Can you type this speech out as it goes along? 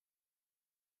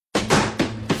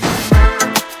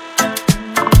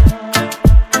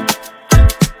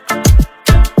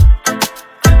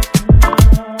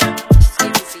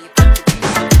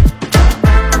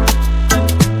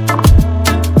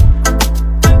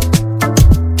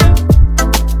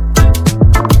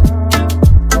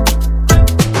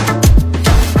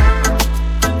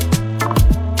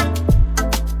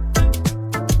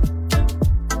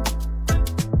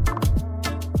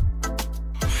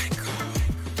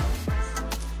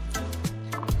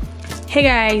Hey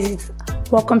guys,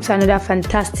 welcome to another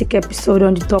fantastic episode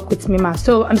on the Talk with Mima.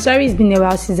 So I'm sorry it's been a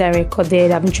while since I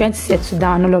recorded. I've been trying to settle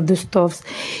down all of those stuffs.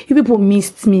 You people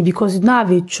missed me because you don't have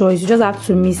a choice. You just have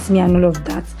to miss me and all of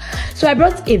that. So I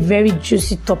brought a very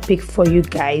juicy topic for you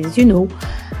guys, and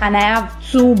I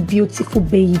have two beautiful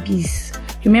babies.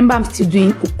 Remember, I'm still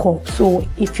doing hookup. So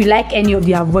if you like any of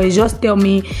their voice, just tell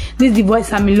me this is the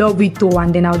voice I'm in love with,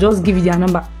 and then I'll just give you their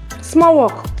number. Small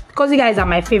work, because you guys are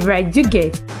my favorite. Do you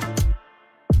get?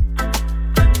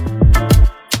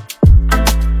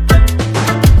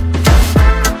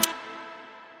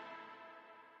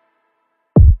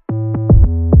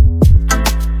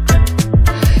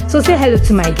 So say hello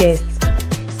to my guests.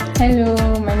 Hello,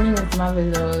 my name is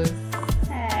Marvelous.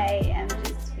 Hi, I'm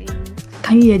Josephine.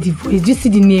 Can you hear the voice? Do you see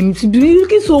the name? It's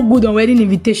looking so good on wedding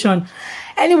invitation.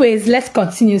 Anyways, let's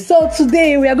continue. So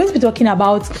today we are going to be talking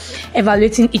about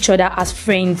evaluating each other as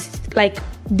friends. Like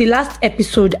the last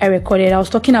episode I recorded, I was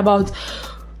talking about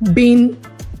being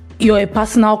your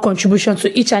personal contribution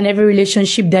to each and every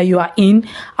relationship that you are in,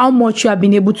 how much you have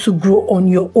been able to grow on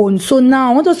your own. So now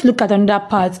I want us to look at another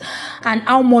part and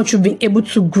how much you've been able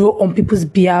to grow on people's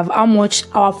behalf, how much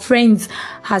our friends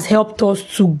has helped us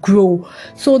to grow.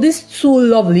 So these two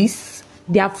lovelies,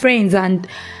 they are friends, and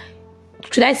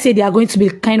should I say they are going to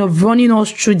be kind of running us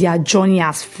through their journey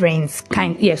as friends,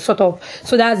 sort of.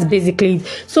 So that's basically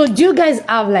it. So do you guys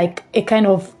have like a kind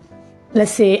of,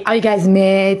 let's say, how you guys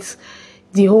met,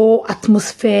 the whole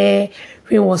atmosphere,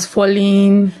 rain was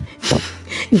falling,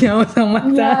 something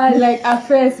like that? Yeah, like at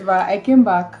first, but I came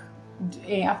back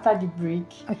after the break.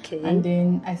 Okay. And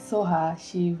then I saw her.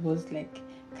 She was like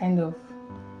kind of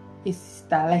a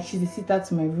sister, like she's a sister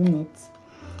to my roommate.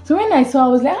 So when I saw her,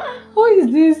 I was like, who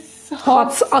is this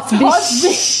hot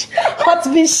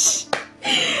bitch?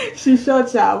 She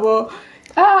shot her, but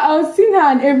I was seeing her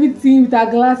and everything with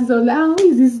her glasses. I was like,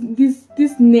 who is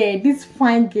this nerd, this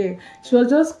fine girl? She was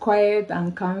just quiet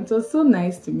and calm. It was so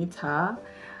nice to meet her.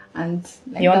 And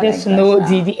you wanted to know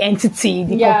the entity,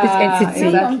 the complete entity.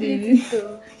 Exactly.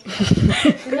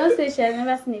 She don't say she has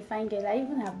never seen a fine girl. I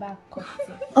even have back cut.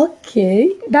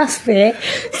 Okay, that's fair.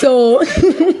 So,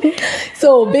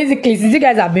 so basically, since you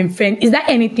guys have been friends, is there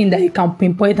anything that you can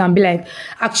pinpoint and be like,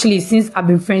 actually, since I've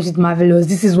been friends with Marvelous,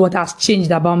 this is what has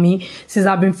changed about me. Since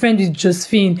I've been friends with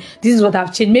Josephine, this is what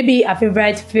I've changed. Maybe a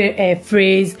favorite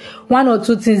phrase, one or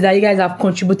two things that you guys have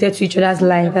contributed to each other's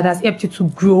life that has helped you to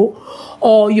grow,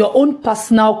 or your own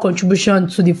personal contribution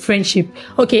to the friendship.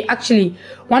 Okay, actually,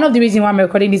 one of the reasons why I'm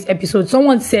recording this episode,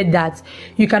 someone said that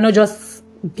you cannot just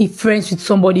be friends with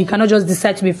somebody. You cannot just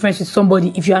decide to be friends with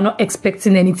somebody if you are not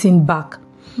expecting anything back.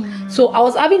 So I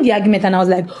was having the argument and I was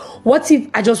like, what if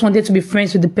I just wanted to be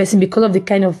friends with the person because of the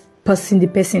kind of person the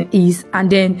person is, and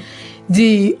then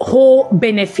the whole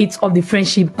benefits of the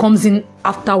friendship comes in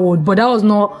afterward, but that was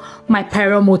not my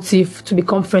prior motive to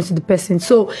become friends with the person.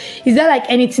 So is there like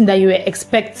anything that you were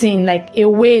expecting, like a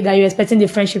way that you were expecting the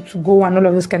friendship to go and all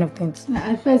of those kind of things?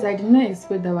 At first, I did not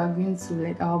expect that we were going to,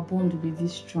 like, our bond would be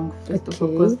this strong, first of all,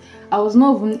 because I was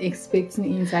not even expecting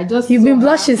it. You've been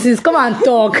blushing since, come and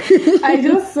talk. I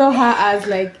just saw her as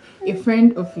like a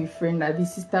friend of a friend, like the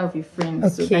sister of a friend.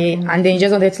 Okay, so and then you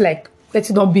just wanted to like, let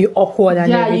it not be awkward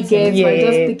and everything. You get, but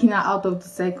just taking her out of the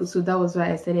cycle. So that was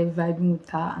why I started vibing with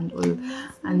her and all.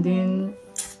 And then,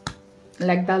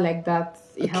 like that,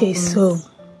 it happened. So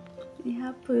it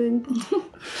happened.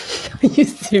 Are you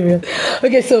serious?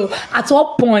 Okay, so at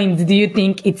what point do you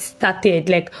think it started?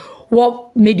 Like,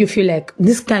 what made you feel like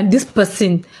this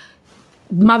person,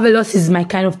 Marvelous, is my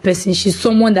kind of person? She's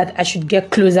someone that I should get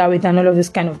closer with and all of these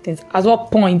kind of things. At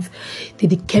what point did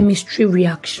the chemistry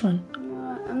reaction?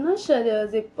 I'm not sure there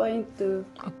was a point to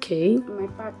my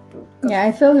part too. Yeah,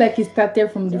 I felt like it started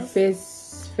from the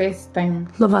first time.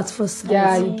 Love at first sight.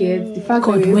 Yeah, you get the fact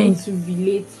that we're able to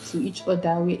relate to each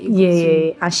other. We're able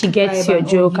to and she gets your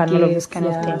joke and all of this kind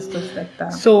of things. Stuff like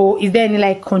that. So is there any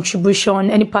like contribution,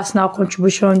 any personal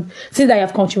contribution, since that you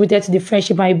have contributed to the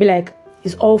friendship, and you be like,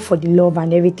 it's all for the love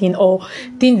and everything, or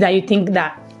things that you think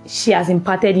that she has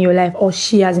imparted in your life, or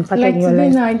she has imparted in your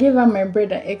life? Now I gave her my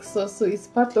bread and egg sauce, so it's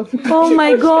part of it. Oh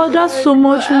my god, that's so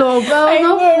much love. I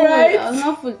know, right? I was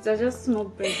not food, I just small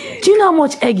bread. Do you know how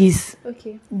much egg is?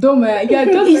 Okay. Don't mind. Yeah,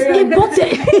 it's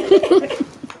important.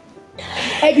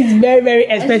 Egg is very, very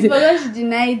expensive. She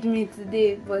denied me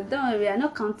today, but don't worry, I'm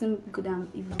not counting good and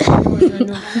evil.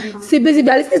 See,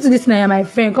 basically, I listening to this now, my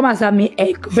friend. Come and serve me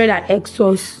egg, bread and egg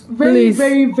sauce. Very,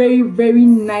 very, very, very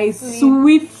nice,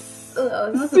 sweet.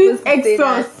 Sweet egg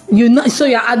sauce. So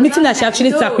you're admitting that she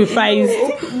actually sacrificed.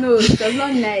 No, it was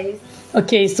not nice.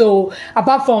 Okay, so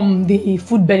apart from the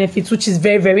food benefits, which is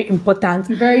very, very important,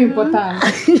 Very important.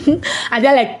 are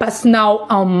there like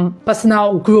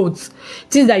personal growth,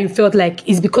 things that you felt like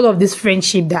is because of this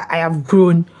friendship that I have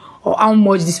grown, or how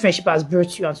much this friendship has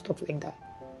brought you and stuff like that?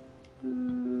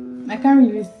 I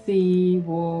can't really say,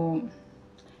 well,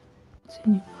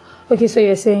 Okay, so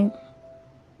you're saying,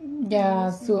 yeah,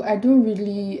 so I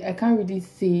can't really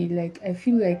say, like, I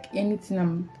feel like anything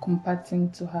I'm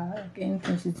comparting to her, like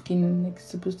anything she's gaining, like,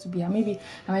 supposed to be her. Maybe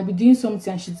I might be doing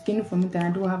something and she's gaining from it and I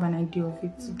don't have an idea of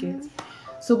it to get.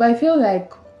 So, but I feel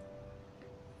like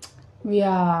we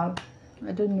are,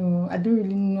 I don't know, I don't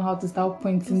really know how to start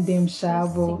pointing them, Sha,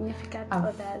 but Significant I've-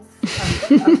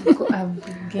 others.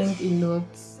 I've gained a lot.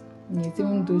 Yes,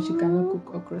 even though she cannot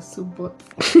cook okra soup, but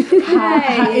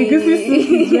Hi. egusi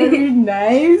soup is very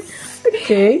nice.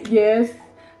 okay, Yes,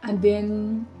 and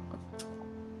then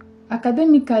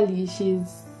academically,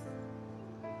 she's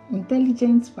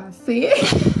intelligent per se.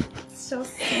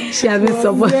 she has been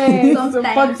supporting. Yes,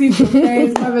 Sometimes. supportive,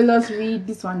 sometimes marvelous. Read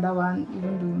this one, that one,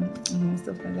 even though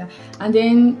stuff like that. And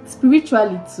then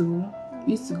spiritually too,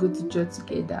 we used to go to church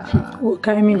together. Oh,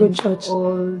 carry me go and church.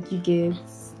 All you get.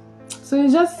 So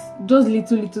it's just those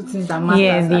little things that matter.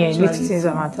 Yeah, little things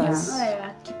that matters.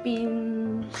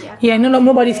 Yeah,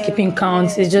 nobody's keeping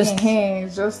counts. It's just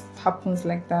It just happens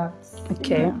like that.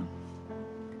 okay. Yeah.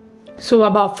 So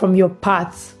about from your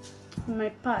part, My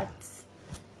part.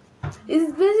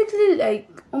 It's basically like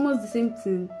almost the same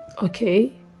thing.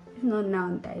 okay, If not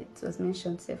now that it was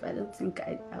mentioned, Seth, I don't think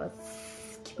I was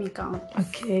keeping count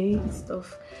okay. and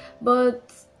stuff.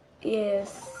 But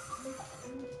yes.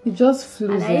 It just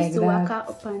flows And I used like to that. walk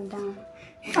her up and down.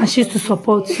 And she used to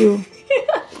support you.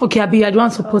 Okay, Abi, you're the one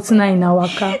supporting her in our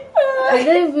car. I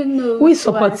don't even know. Who is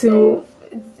supporting you?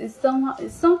 It's somehow,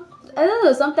 I don't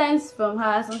know, sometimes from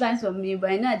her, sometimes from me, but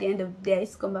I know at the end of the day, I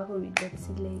used to come back home with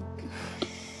dirty leg.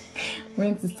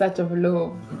 Went in search of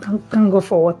love. Can't go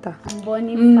for water. I'm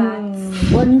burning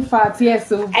fat. Burning fat, yes.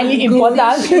 So Any important?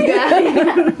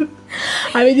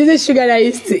 I mean, this is sugar that I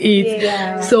used to eat.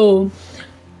 Yeah. So,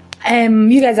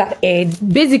 you guys have heard.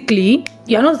 Basically,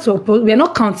 we are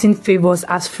not counting favors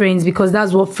as friends, because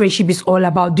that's what friendship is all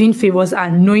about: doing favors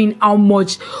and knowing how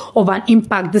much of an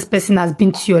impact this person has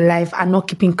been to your life and not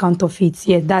keeping count of it.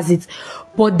 Yeah, that's it.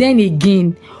 But then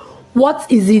again, what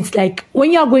is it like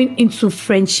when you are going into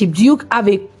friendship? Do you have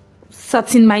a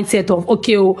certain mindset of,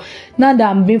 okay, now that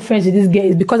I'm being friends with this girl,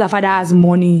 is because her father has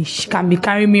money, she can be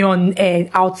carrying me on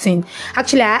outing.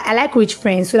 Actually, I like rich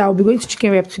friends, so that we'll be going to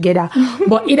chicken rep together.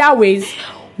 But either ways,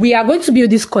 we are going to build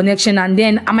this connection, and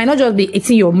then I might not just be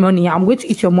eating your money. I'm going to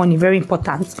eat your money, very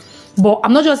important. But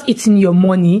I'm not just eating your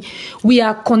money. We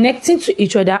are connecting to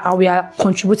each other, and we are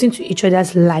contributing to each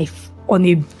other's life on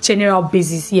a general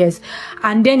basis, yes.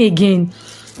 And then again,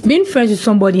 being friends with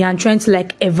somebody and trying to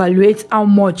like evaluate how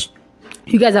much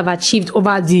you guys have achieved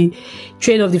over the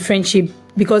train of the friendship,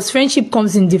 because friendship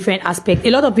comes in different aspects.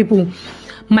 A lot of people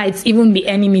might even be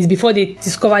enemies before they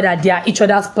discover that they are each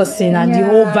other's person, and the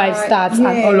whole vibe starts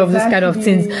and all of these kind of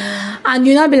things. And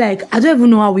you now be like, I don't even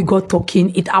know how we got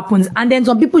talking. It happens. And then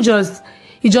some people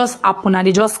it just happen and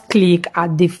they just click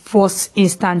at the first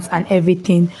instance and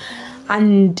everything.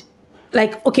 And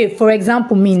like, okay, for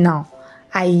example, me now,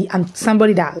 I am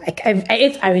somebody that like I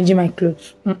hate arranging my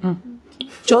clothes.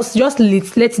 Just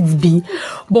let it be.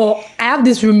 But I have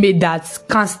this roommate that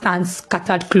can't stand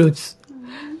scattered clothes.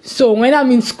 So when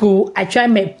I'm in school, I try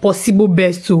my possible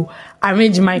best to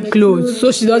arrange my clothes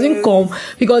so she doesn't come,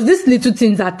 because these little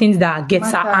things are things that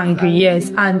gets her angry.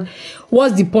 Yes, and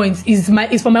what's the point?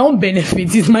 It's for my own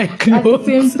benefit. It's my clothes. At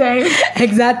the same time.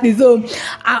 Exactly. So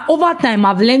over time,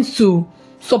 I've learned to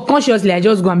subconsciously, I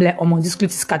just go and be like, oh, this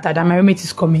clothes is scattered and my roommate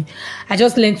is coming. I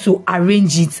just learn to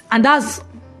arrange it, and that's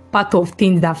part of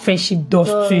things that friendship does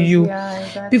to you. Yeah,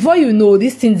 exactly. Before you know,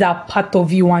 these things are part of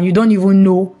you and you don't even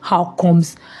know how it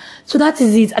comes. So that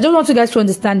is it. I just want you guys to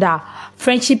understand that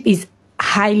friendship is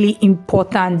highly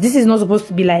important. This is not supposed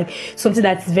to be like something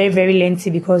that's very, very lengthy,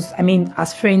 because I mean,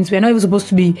 as friends, we're not even supposed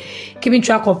to be keeping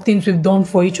track of things we've done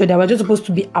for each other. We're just supposed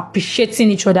to be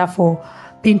appreciating each other for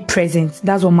being present.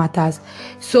 That's what matters.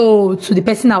 So to the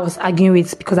person I was arguing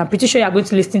with, because I'm pretty sure you're going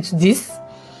to listen to this,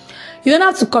 you don't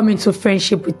have to come into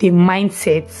friendship with a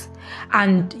mindset.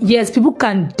 And yes, people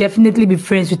can definitely be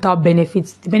friends without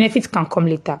benefits. The benefits can come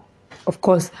later, of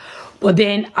course. But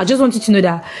then I just want you to know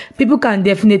that people can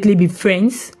definitely be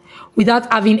friends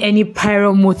without having any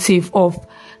prior motive of,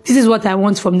 this is what I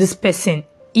want from this person.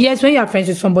 Yes, when you are friends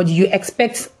with somebody, you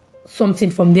expect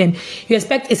something from them. You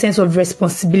expect a sense of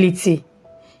responsibility.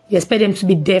 You expect them to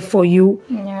be there for you.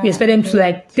 Yeah. You expect them to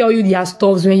like tell you their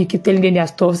stuffs when you keep telling them their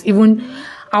stuffs. Even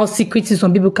how secretive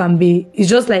some people can be. It's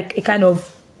just like a kind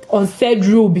of unsaid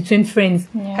rule between friends.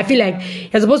 I feel like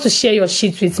you're supposed to share your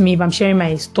shit with me if I'm sharing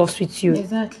my stuff with you.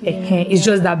 Exactly. It's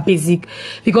just that basic.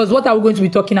 Because what are we going to be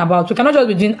talking about? We cannot just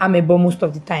be doing amebo most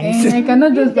of the time. I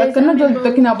cannot just be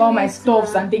talking about my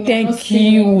stuffs and things.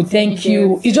 Thank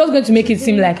you. It's just going to make it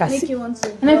seem like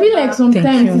And I feel like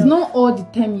sometimes it's not all the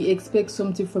time you expect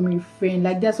something from your friend.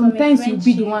 Like there's sometimes you'll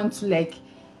be the one to like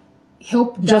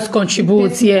help just contribute.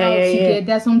 There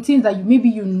are some things that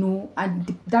you know and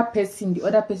the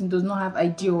other person does not have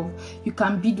idea of. You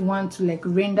can be the one to like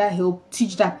render help,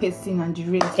 teach that person and the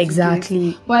rest.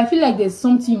 Exactly. But I feel like there's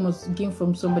something you must gain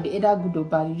from somebody, either good or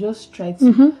bad. You just try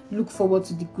to look forward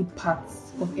to the good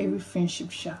parts of every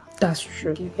friendship. That's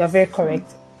true. You're very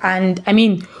correct. And I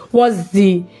mean, what's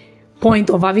the point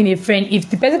of having a friend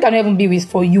if the person cannot even be with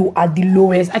for you at the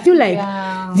lowest? I feel like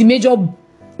the major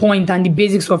point and the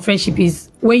basics of friendship is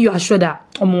when you are sure that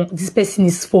this person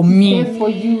is for me. For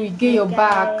you, get your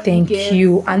back. Thank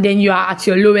you. And then you are at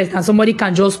your lowest and somebody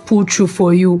can just pull through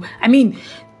for you. I mean,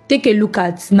 take a look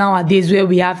at nowadays where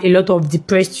we have a lot of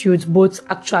depressed youth, both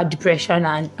actual depression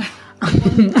and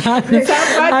unaccountable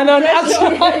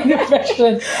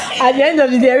depression. At the end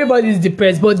of the day, everybody is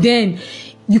depressed. But then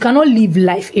you cannot live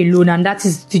life alone, and that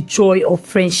is the joy of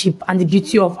friendship and the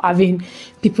beauty of having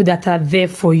people that are there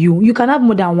for you. You can have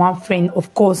more than one friend,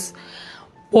 of course,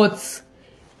 but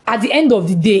at the end of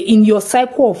the day, in your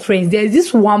cycle of friends, there's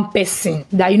this one person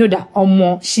that you know that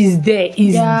she's there,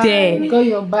 there. Got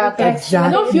your back. Exactly.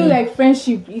 I don't feel like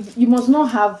friendship. You must not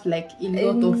have like a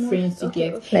lot of friends to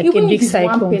get. Like even a big if it's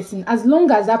cycle. one person, as long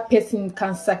as that person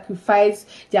can sacrifice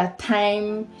their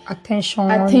time, attention,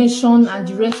 and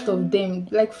the rest of them.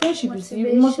 Like friendship is,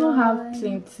 you must not have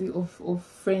plenty of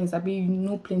friends. I mean, you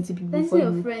know plenty people before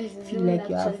you feel like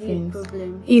you have friends.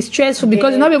 It's stressful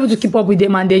because you're not able to keep up with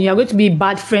them, and then you're going to be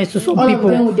bad friends to some all people.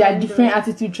 Of them with their different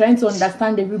attitude, trying to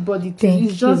understand everybody.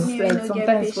 It's just like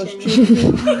sometimes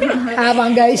frustrating. I have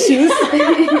anger issues.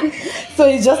 So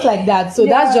it's just like that. So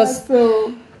that's just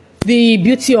the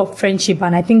beauty of friendship.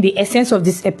 And I think the essence of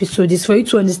this episode is for you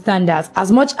to understand that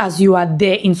as much as you are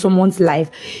there in someone's life,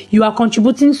 you are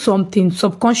contributing something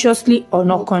subconsciously or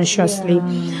not consciously.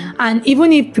 And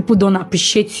even if people don't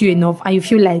appreciate you enough and you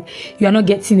feel like you are not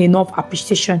getting enough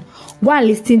appreciation, go and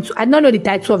listen to, I don't know the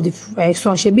title of the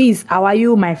song, Shebi is How Are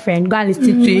You, My Friend? Go and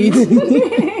listen to it.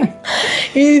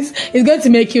 It's going to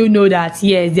make you know that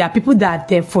yes, there are people that are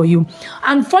there for you.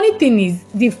 And the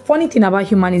funny thing about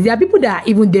human is there are people that are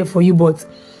even there for you, but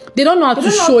they don't know how to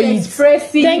show it.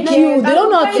 Thank you. They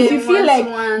don't know how to. You feel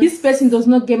like this person does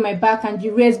not get my back and the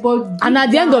rest, and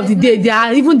at the end of the day, they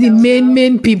are even the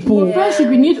main people.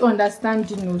 Friendship, you need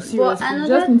understanding. Seriously, you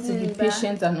just need to be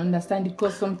patient and understand,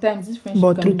 because sometimes this friendship.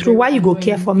 But true, why you go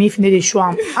care for me if you need a show?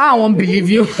 I won't believe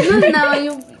you. Now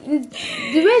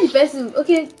the way the person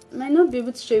might not be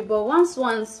able to show it, but once.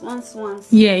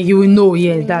 Yeah, you will know.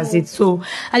 Yeah, that's it. So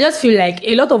I just feel like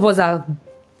a lot of us are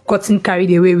gotten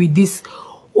carried away with this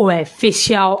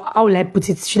facial, how will I put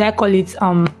it? Should I call it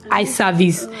eye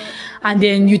service? And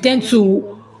then you tend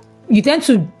to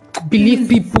believe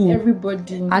people,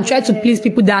 everybody, and try to please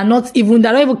people that don't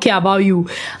even care about you,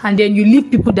 and then you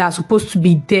leave people that are supposed to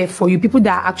be there for you, people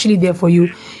that are actually there for you,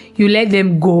 you let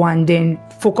them go and then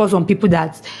focus on people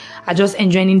that are just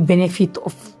enjoying benefit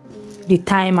of the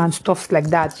time and stuff like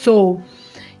that. So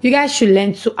you guys should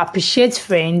learn to appreciate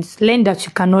friends, learn that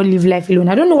you cannot live life alone.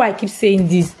 I don't know why I keep saying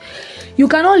this. You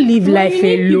cannot live life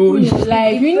alone.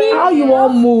 Like you need how you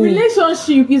want move.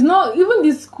 Relationship is not even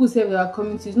this school we are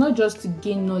coming to. It's not just to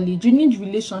gain knowledge. You need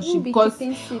relationship because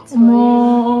thank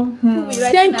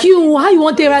you. How you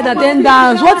want to write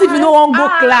attendance? What if you don't want to go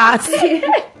class?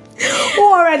 Who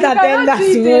want write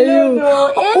attendance for you?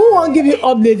 Who want give you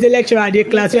updates? The lecturer at the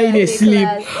class where you sleep?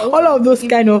 All of those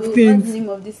kind of things. What's the name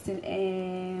of this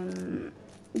thing?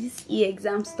 This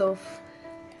e-exam stuff.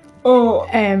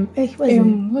 What's the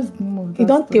name of that? You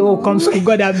don't tell come school,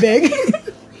 God I beg.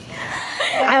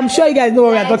 I'm sure you guys know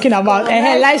what we are talking about.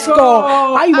 Life score.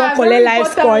 How you want to collect life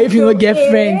score if you don't get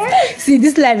friends? See,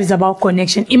 this life is about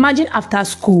connection. Imagine after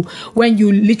school when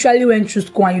you literally went through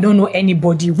school and you don't know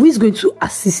anybody. Who is going to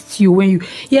assist you when you?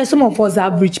 Yeah, some of us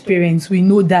have rich parents. We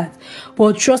know that,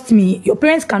 but trust me, your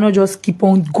parents cannot just keep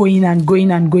on going and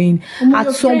going and going.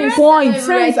 At some point,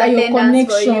 friends are your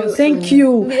connection. Thank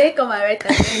you. They come and write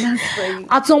attendance for you.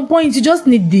 At some point, you just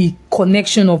need the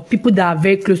connection of people that are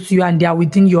very close to you and they are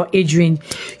within your age range.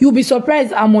 you'll be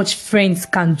surprised how much friends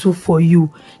can do for you.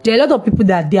 There are a lot of people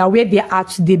that they are where they are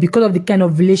today because of the kind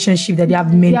of relationship that they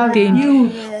have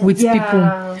maintained with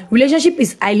people. Relationship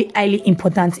is highly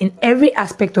important in every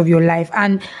aspect of your life,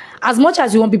 and as much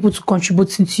as you want people to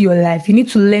contribute into your life, you need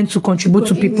to learn to contribute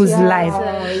to people's life.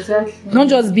 Exactly. Don't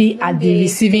just be at the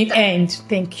receiving end.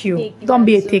 Thank you. Don't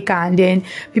be a taker, and then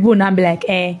people will not be like,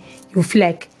 you feel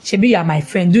like, Shebi, you are my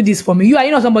friend, do this for me. Are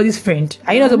you not somebody's friend?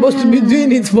 Are you not supposed to be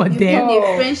doing it for them? You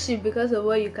a friendship because of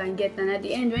what you can get, and at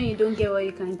the end, when you don't get what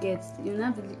you can get, you're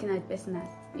not be looking at the person as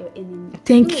your enemy.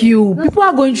 Thank you. People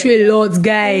are going through a lot,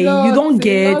 guy. You don't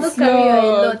get. Don't carry your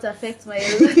a lot affects my a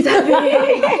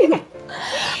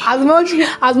lot.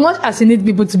 As much as you need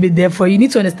people to be there for you,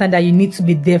 need to understand that you need to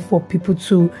be there for people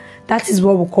too. That is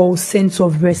what we call sense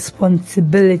of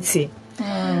responsibility.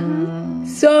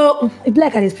 So it's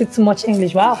like I speak too much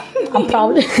English. Wow, I'm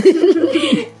proud.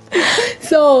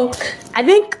 So I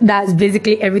think that's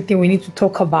basically everything we need to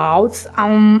talk about.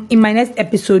 In my next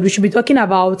episode, we should be talking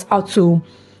about how to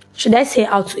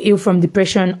heal from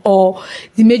depression, or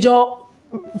the major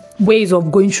ways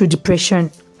of going through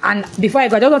depression. And before I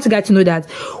go, I just want you guys to know that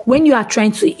when you are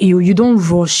trying to heal, you don't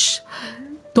rush.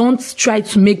 Don't try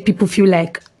to make people feel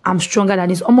like I'm stronger than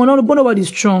this. Nobody's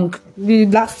strong. The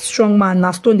last strong man,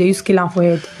 now stone they use kill him for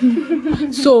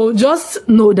head. So just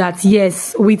know that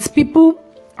yes, with people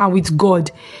and with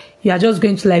God, you are just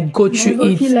going to like go through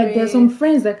it. I feel like there's some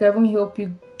friends that can even help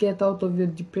you get out of your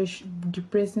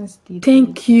depressing state.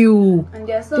 Thank you. And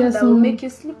there are some that will make you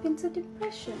slip into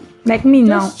depression. Like me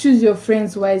now. Just choose your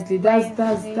friends wisely.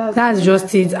 That's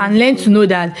just it. And learn to know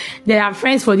that there are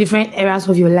friends for different areas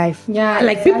of your life. Yeah.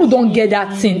 Like people don't get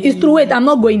that thing. It's true. Wait, I'm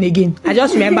not going again. I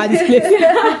just remember this place.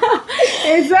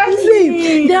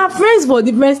 Exactly. There are friends for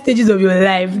different stages of your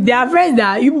life. There are friends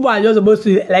that you people are just supposed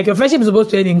to, like, your friendship is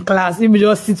supposed to end in class. You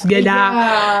just sit together,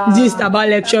 gist about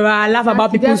lecturer, laugh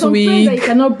about people's week. That you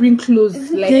cannot bring close.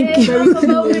 Like, thank you.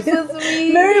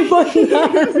 Very important.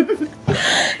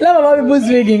 Laugh about people's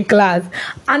week in class.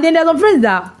 And then there's some friends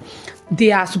that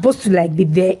they are supposed to like be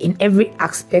there in every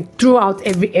aspect, throughout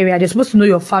every area. They're supposed to know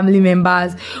your family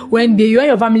members. When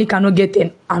your family cannot get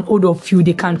an hold of you,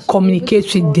 they can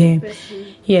communicate with them.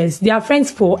 Yes, they are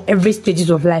friends for every stages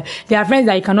of life. They are friends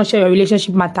that you cannot share your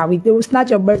relationship matter with. They will snatch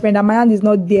your boyfriend and my hand is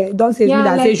not there. Don't say me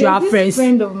that like says you have friends.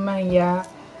 Friend of mine, yeah.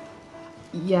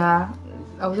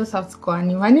 I will just have to call her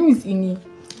name. Her name is Ini.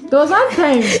 There was one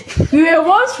time we were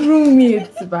once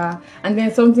roommates, and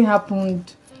then something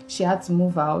happened. She had to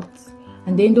move out.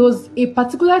 And then there was a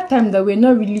particular time that we're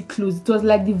not really close. It was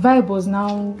like the vibe was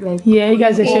now like... Yeah, you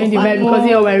guys are sharing the vibe because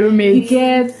you're my roommates. You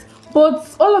get...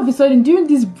 But all of a sudden, during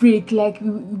this break, like, we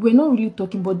were not really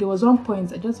talking, but there was one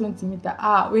point I just went to meet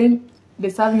her. When they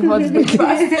served me hot breakfast.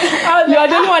 You're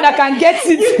the only one that can get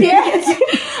it. Yes.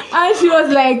 And she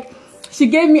was like... She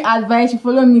gave me advice. She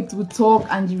followed me to talk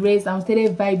and the rest. And we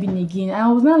started vibing again. And I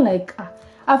was not like...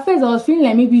 At first, I was feeling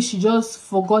like maybe she just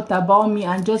forgot about me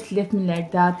and just left me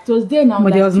like that. It was there now.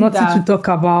 But there was nothing to talk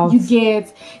about. You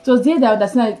get. It was there that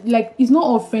that's not like it's not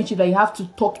all friendship that you have to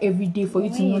talk every day for you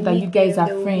to know that you guys are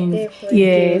friends.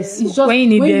 Yes. It's just when you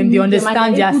need them, they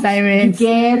understand the assignment. You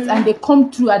get, and they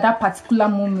come through at that particular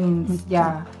moment.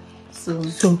 Yeah.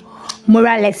 So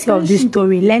moral lesson of this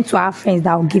story: learn to have friends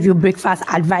that will give you breakfast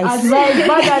advice.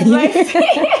 Bad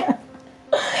advice.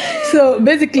 So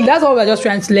basically, that's what we're just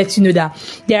trying to let you know, that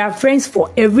there are friends for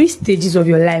every stages of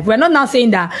your life. We're not now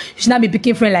saying that you should not be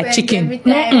picking friends like chicken.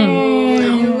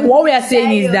 What we are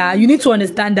saying is that you need to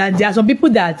understand that there are some people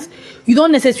that you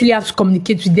don't necessarily have to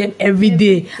communicate with them every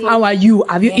day. How are you?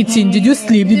 Have you eaten? Did you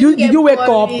sleep? Did you wake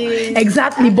up?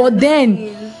 Exactly. But then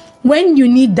when you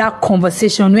need that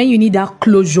conversation, when you need that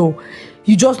closure,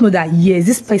 you just know that yes,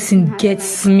 this person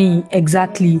gets me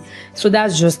exactly. So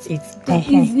that's just it. It's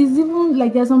even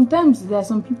like there are some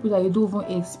people that you don't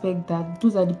even expect that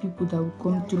those are the people that will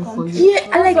come through for you. Yeah,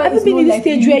 and like have you been in this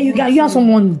stage where you and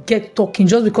someone get talking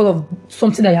just because of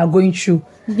something that you are going through?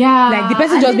 Yeah, like the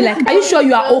person just be like, are you sure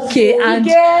you are okay? And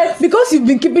because you've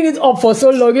been keeping it up for so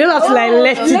long, you don't have to like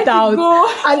let it out.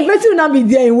 And the person will not be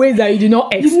there in ways that you do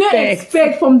not expect. You do not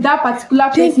expect from that particular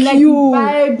person. Thank like you. The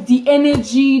vibe, the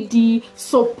energy, the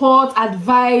support,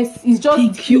 advice. It's just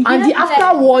thank you. And the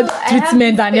afterward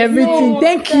treatment and everything.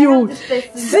 Thank you.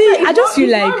 See, I just feel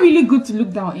like it's not really good to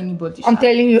look down on anybody. I'm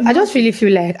telling you, I just really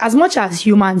feel like as much as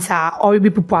humans are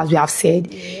horrible people, as we have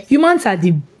said, humans are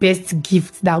the best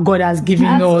gift that God has given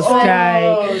us,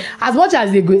 guys. As much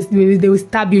as they will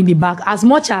stab you in the back, as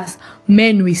much as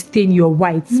men will stain your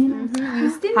white.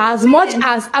 As much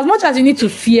as you need to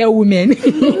fear women, you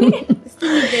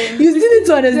still need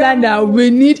to understand that we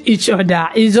need each other.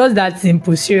 It's just that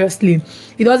simple. Seriously,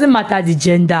 it doesn't matter the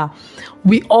gender.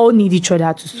 We all need each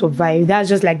other to survive. That's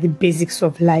just like the basics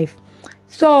of life.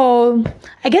 So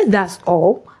I guess that's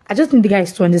all. I just need the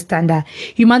guys to understand that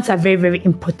humans are very, very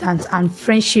important, and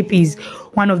friendship is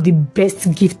one of the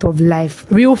best gifts of life.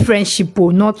 Real friendship,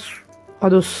 not all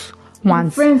those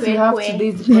ones. Friends you have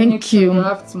today, the Thank you. you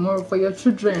have tomorrow for your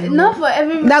children. Not for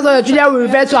every. That's what your children will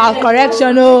refer to as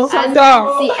correction. Oh, See,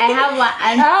 I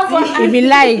have one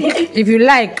auntie. if you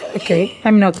like, okay,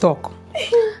 let me not talk.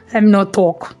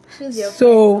 Choose your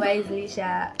So, friends wisely,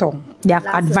 Sha. they have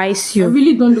advised I you.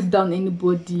 really don't look down on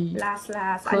anybody. Last.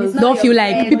 And it's not Don't your feel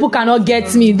like friend. people cannot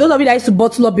get me. Those of you that used to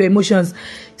bottle up your emotions.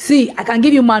 See, I can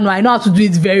give you manual. I know how to do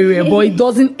it very well, but it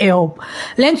doesn't help.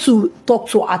 Learn to talk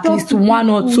to at least 1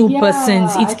 or 2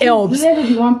 persons. It helps. Let it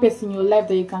be one person in your life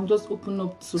that you can just open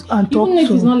up to. And talk Even if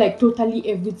to. it's not like totally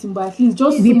everything, but at least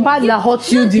just The part that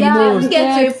hurts you the Yeah, you most.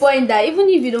 get to a point that even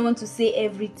if you don't want to say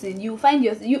everything, you find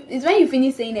it's when you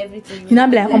finish saying everything. You know,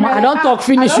 be like, oh my, I don't talk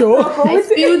finish, oh. I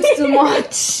spilled too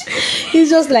much. It's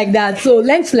just like that. So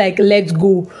learn to let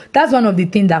go. That's one of the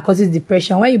things that causes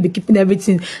depression. When you be keeping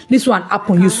everything, this one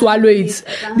apple, you swallow it.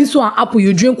 This one apple,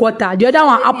 you drink water. The other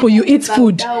one apple, you eat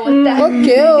food.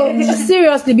 Okay.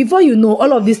 Seriously, before you know,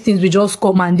 all of these things will just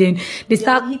come, and then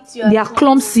they are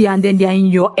clumsy, and then they are in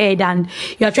your head, and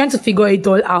you are trying to figure it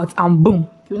all out, and boom,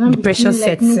 you know, depression like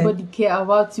sets in. nobody care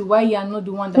about you. Why you are not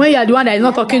the one that When you are the one that is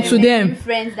not talking to them.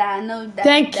 Friends that I know that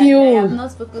Thank that you. I have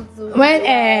not spoken to. When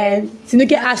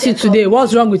Tinuke asked you today,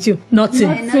 what's wrong with you? Nothing.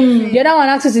 The other one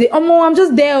asked you today, oh, I'm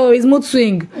just there, it's mood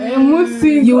swing.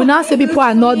 You will now say people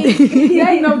are not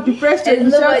yeah, you know, depression.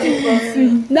 There's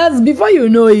nobody. That's before you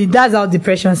know it, that's how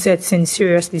depression sets in,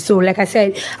 seriously. So like I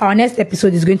said, our next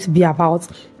episode is going to be about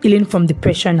healing from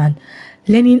depression and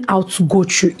learning how to go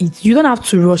through it. You don't have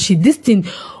to rush it. This thing,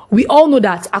 we all know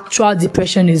that actual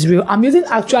depression is real. I'm using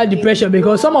actual depression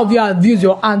because some of you have used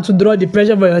your hand to draw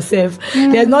depression for yourself.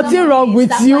 There's nothing wrong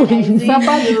with you.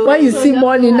 When you see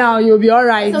money now, you'll be all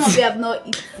right. Some of you have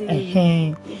not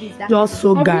eaten. Just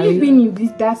so I've really guys. been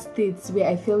in that state where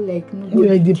I feel like You're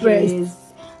nobody depressed. cares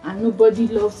and nobody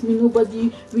loves me,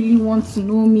 nobody really wants to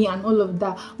know me and all of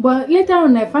that. But later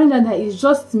on, I find out that it's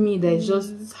just me that is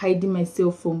just hiding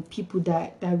myself from people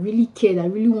that really care, that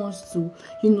really wants to,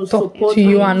 Talk support to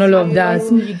you me, and all of that.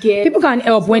 advise me, you get. People can't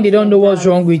help when they don't know what's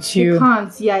wrong with You you.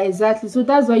 can't, yeah, exactly. So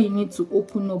that's why you need to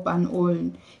open up and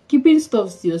all. Keeping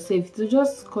stuff to yourself to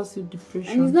just cause you And it's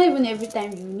depression. not even every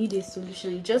time you need a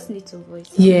solution. You just need to voice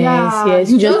it. Yes,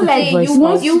 You you just feel like voice you it.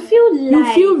 want- You feel You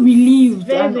light. feel relieved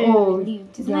very, and very all.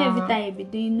 relieved. It's not Yeah. every time you be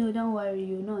doing, no, don't worry,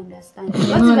 you don't understand. You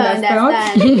What don't if I understand?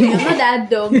 understand? I'm not that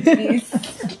dumb,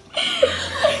 please.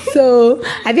 So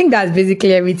I think that's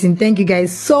basically everything. Thank you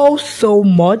guys so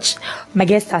much. My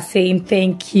guests are saying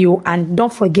thank you, and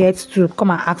don't forget to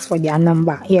come and ask for their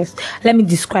number. Yes, let me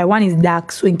describe. One is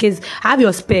dark, so in case I have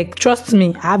your spec, trust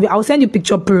me, I'll send you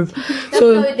picture proof.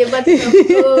 So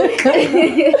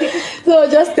so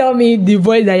just tell me the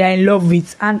voice that you're in love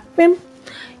with, and you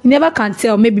never can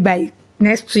tell. Maybe by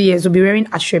next 2 years we'll be wearing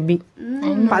ashrebi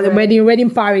for the wedding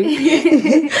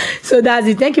party. So that's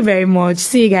it. Thank you very much.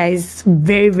 See you guys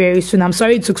very, very soon. I'm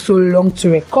sorry it took so long to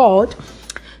record,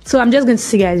 so I'm just going to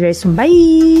see you guys very soon.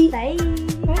 Bye. Bye.